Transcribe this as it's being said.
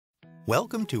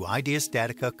Welcome to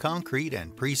StatiCa Concrete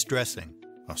and Prestressing,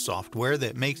 a software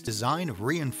that makes design of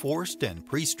reinforced and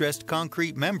prestressed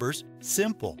concrete members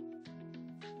simple.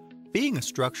 Being a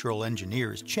structural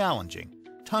engineer is challenging,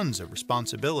 tons of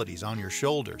responsibilities on your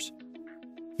shoulders.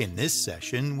 In this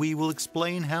session, we will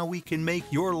explain how we can make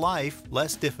your life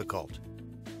less difficult.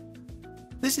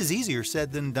 This is easier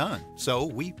said than done, so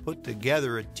we put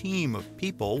together a team of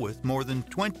people with more than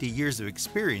 20 years of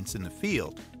experience in the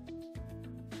field.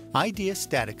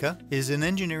 StatiCa is an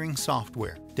engineering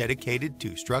software dedicated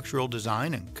to structural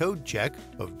design and code check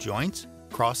of joints,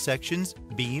 cross-sections,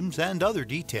 beams, and other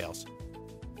details.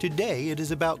 Today it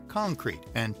is about concrete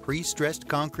and pre-stressed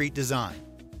concrete design,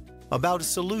 about a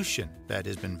solution that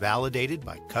has been validated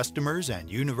by customers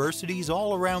and universities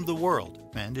all around the world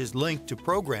and is linked to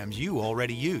programs you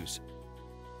already use.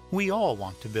 We all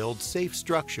want to build safe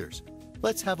structures.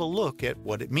 Let's have a look at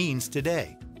what it means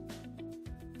today.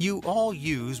 You all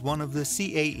use one of the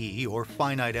CAE or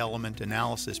Finite Element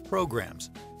Analysis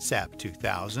programs, SAP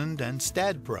 2000 and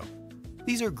StadPro.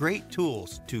 These are great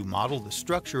tools to model the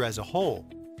structure as a whole,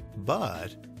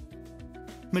 but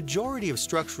majority of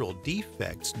structural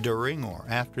defects during or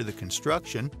after the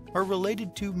construction are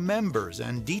related to members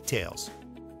and details,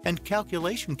 and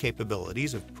calculation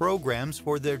capabilities of programs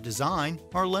for their design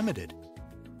are limited.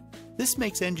 This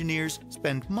makes engineers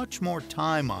spend much more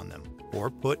time on them, or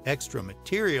put extra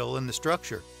material in the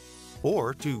structure,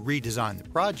 or to redesign the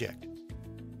project.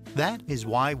 That is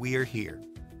why we are here.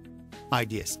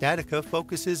 StatiCa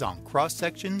focuses on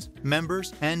cross-sections,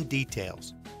 members, and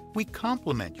details. We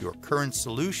complement your current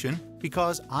solution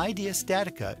because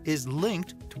StatiCa is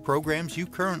linked to programs you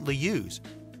currently use.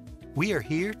 We are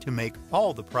here to make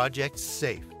all the projects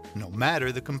safe, no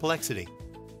matter the complexity.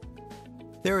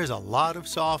 There is a lot of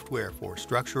software for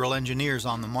structural engineers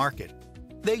on the market.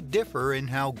 They differ in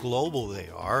how global they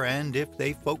are and if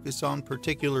they focus on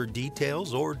particular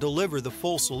details or deliver the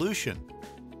full solution.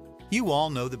 You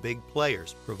all know the big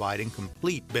players providing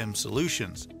complete BIM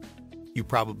solutions. You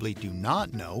probably do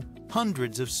not know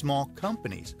hundreds of small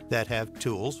companies that have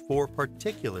tools for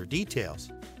particular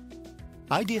details.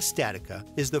 StatiCa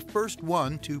is the first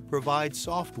one to provide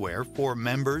software for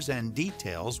members and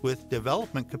details with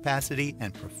development capacity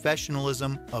and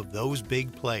professionalism of those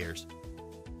big players.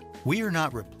 We are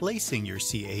not replacing your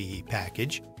CAE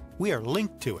package, we are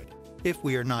linked to it, if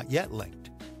we are not yet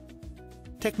linked.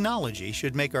 Technology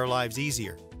should make our lives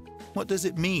easier. What does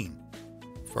it mean?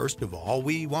 First of all,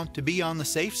 we want to be on the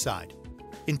safe side.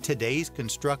 In today's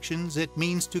constructions, it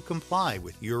means to comply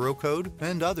with Eurocode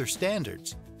and other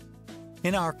standards.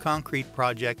 In our concrete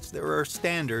projects, there are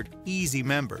standard, easy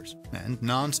members and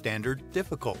non-standard,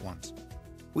 difficult ones.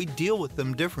 We deal with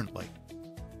them differently.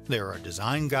 There are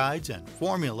design guides and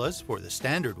formulas for the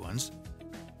standard ones.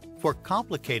 For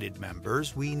complicated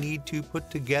members, we need to put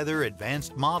together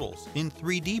advanced models in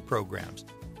 3D programs,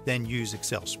 then use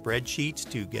Excel spreadsheets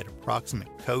to get approximate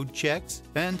code checks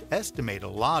and estimate a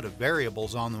lot of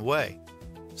variables on the way.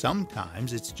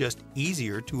 Sometimes it's just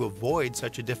easier to avoid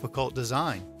such a difficult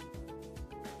design.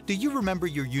 Do you remember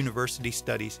your university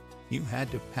studies? You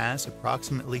had to pass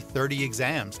approximately 30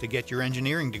 exams to get your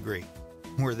engineering degree.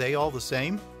 Were they all the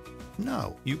same?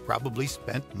 No, you probably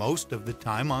spent most of the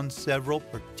time on several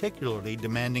particularly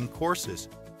demanding courses.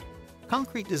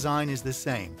 Concrete design is the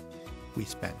same. We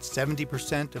spent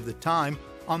 70% of the time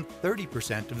on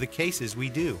 30% of the cases we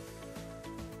do.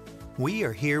 We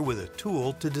are here with a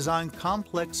tool to design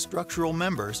complex structural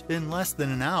members in less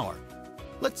than an hour.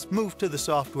 Let's move to the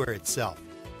software itself.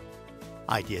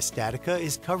 StatiCa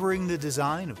is covering the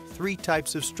design of 3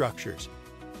 types of structures: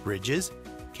 bridges,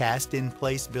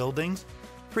 cast-in-place buildings,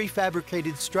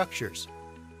 prefabricated structures.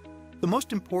 The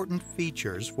most important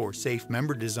features for safe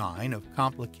member design of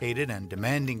complicated and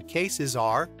demanding cases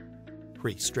are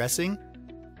pre-stressing,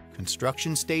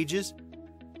 construction stages,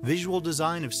 visual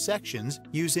design of sections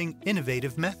using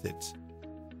innovative methods.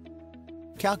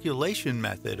 Calculation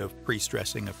method of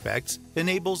pre-stressing effects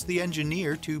enables the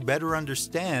engineer to better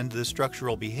understand the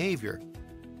structural behavior.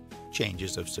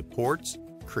 Changes of supports,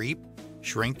 creep,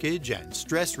 shrinkage, and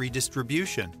stress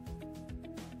redistribution.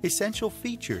 Essential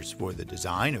features for the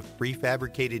design of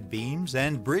prefabricated beams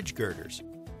and bridge girders.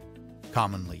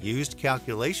 Commonly used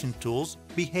calculation tools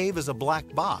behave as a black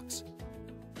box.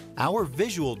 Our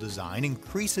visual design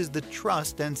increases the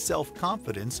trust and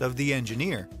self-confidence of the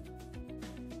engineer.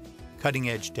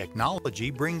 Cutting-edge technology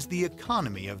brings the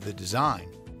economy of the design.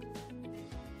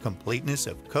 Completeness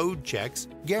of code checks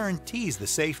guarantees the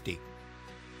safety.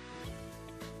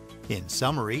 In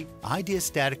summary,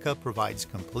 StatiCa provides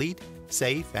complete,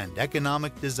 safe, and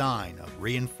economic design of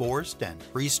reinforced and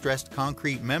pre-stressed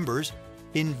concrete members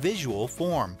in visual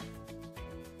form.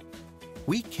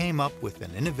 We came up with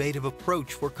an innovative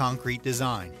approach for concrete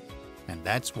design, and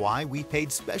that's why we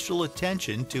paid special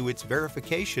attention to its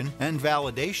verification and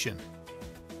validation.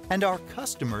 And our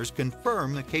customers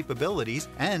confirm the capabilities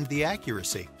and the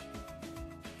accuracy.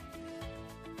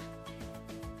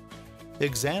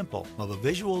 Example of a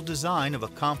visual design of a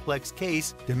complex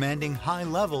case demanding high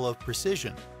level of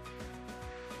precision.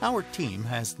 Our team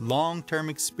has long-term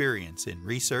experience in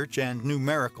research and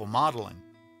numerical modeling.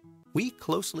 We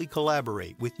closely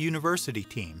collaborate with university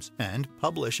teams and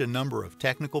publish a number of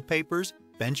technical papers,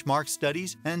 benchmark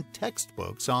studies, and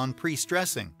textbooks on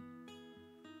prestressing.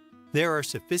 There are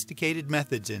sophisticated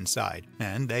methods inside,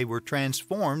 and they were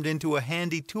transformed into a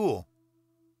handy tool.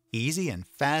 Easy and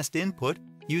fast input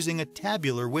using a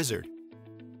tabular wizard.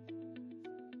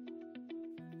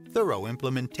 Thorough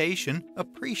implementation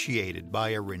appreciated by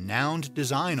a renowned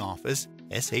design office,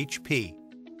 SHP.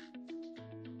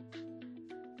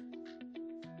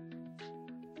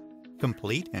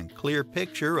 Complete and clear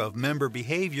picture of member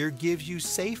behavior gives you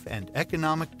safe and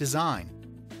economic design.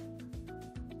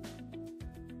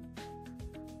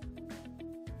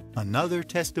 Another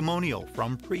testimonial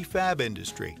from prefab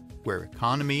industry, where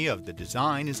economy of the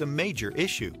design is a major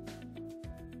issue.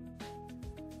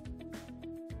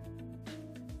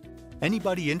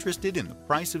 Anybody interested in the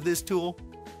price of this tool?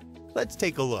 Let's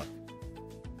take a look.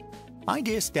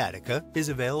 StatiCa is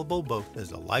available both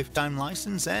as a lifetime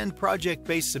license and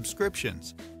project-based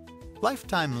subscriptions.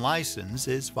 Lifetime license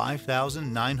is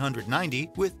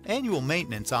 $5,990 with annual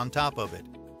maintenance on top of it.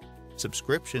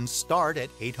 Subscriptions start at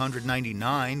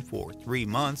 $899 for 3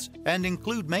 months and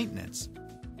include maintenance.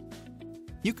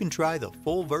 You can try the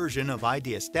full version of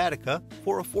StatiCa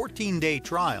for a 14-day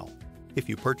trial. If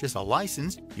you purchase a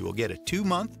license, you will get a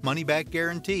 2-month money-back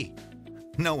guarantee.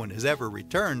 No one has ever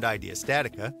returned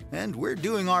StatiCa, and we're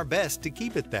doing our best to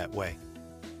keep it that way.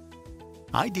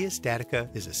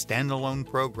 StatiCa is a standalone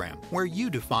program where you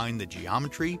define the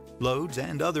geometry, loads,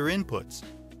 and other inputs.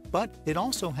 But it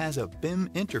also has a BIM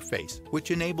interface,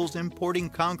 which enables importing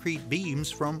concrete beams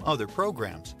from other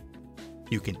programs.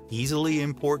 You can easily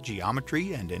import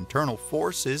geometry and internal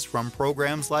forces from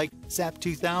programs like SAP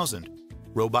 2000,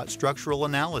 Robot Structural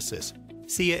Analysis,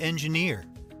 SIA Engineer,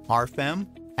 RFEM,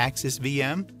 Axis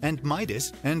VM, and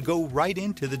Midas, and go right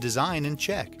into the design and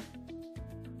check.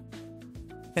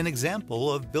 An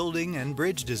example of building and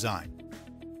bridge design.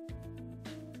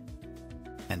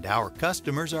 And our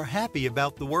customers are happy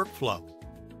about the workflow.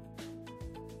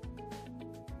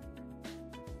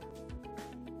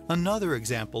 Another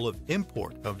example of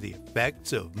import of the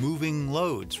effects of moving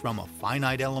loads from a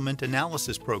finite element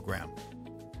analysis program.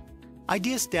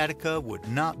 StatiCa would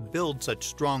not build such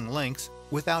strong links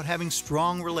without having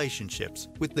strong relationships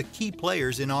with the key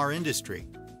players in our industry.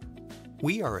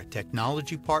 We are a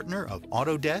technology partner of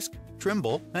Autodesk,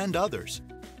 Trimble, and others.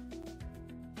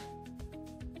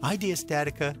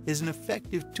 StatiCa is an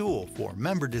effective tool for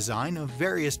member design of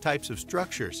various types of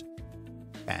structures,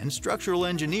 and structural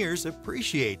engineers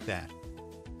appreciate that.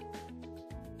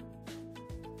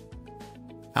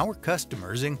 Our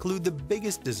customers include the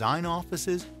biggest design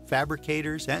offices,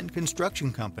 fabricators, and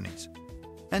construction companies.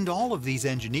 And all of these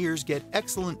engineers get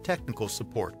excellent technical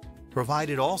support,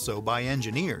 provided also by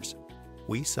engineers.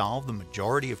 We solve the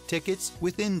majority of tickets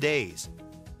within days.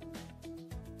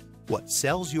 What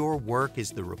sells your work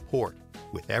is the report,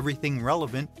 with everything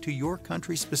relevant to your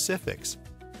country specifics.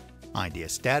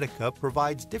 StatiCa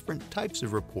provides different types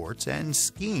of reports and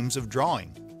schemes of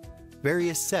drawing,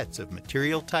 various sets of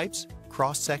material types,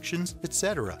 cross-sections,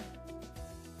 etc.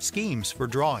 Schemes for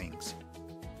drawings.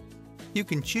 You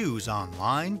can choose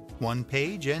online,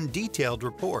 one-page, and detailed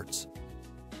reports.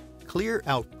 Clear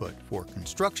output for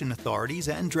construction authorities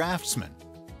and draftsmen.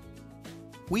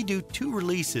 We do 2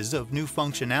 releases of new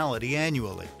functionality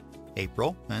annually,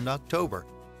 April and October.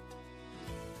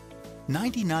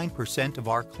 99% of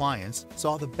our clients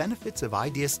saw the benefits of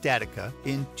StatiCa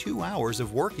in 2 hours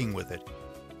of working with it.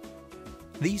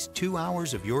 These 2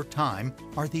 hours of your time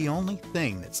are the only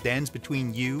thing that stands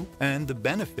between you and the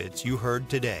benefits you heard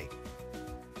today.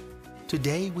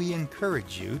 Today, we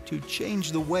encourage you to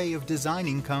change the way of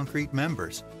designing concrete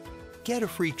members. Get a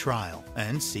free trial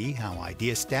and see how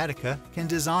StatiCa can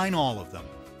design all of them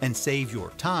and save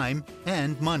your time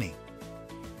and money.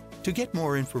 To get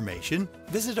more information,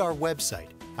 visit our website,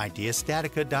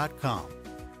 StatiCa.com.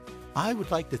 I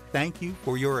would like to thank you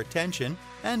for your attention,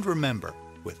 and remember,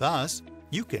 with us,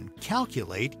 you can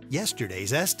calculate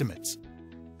yesterday's estimates.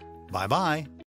 Bye-bye.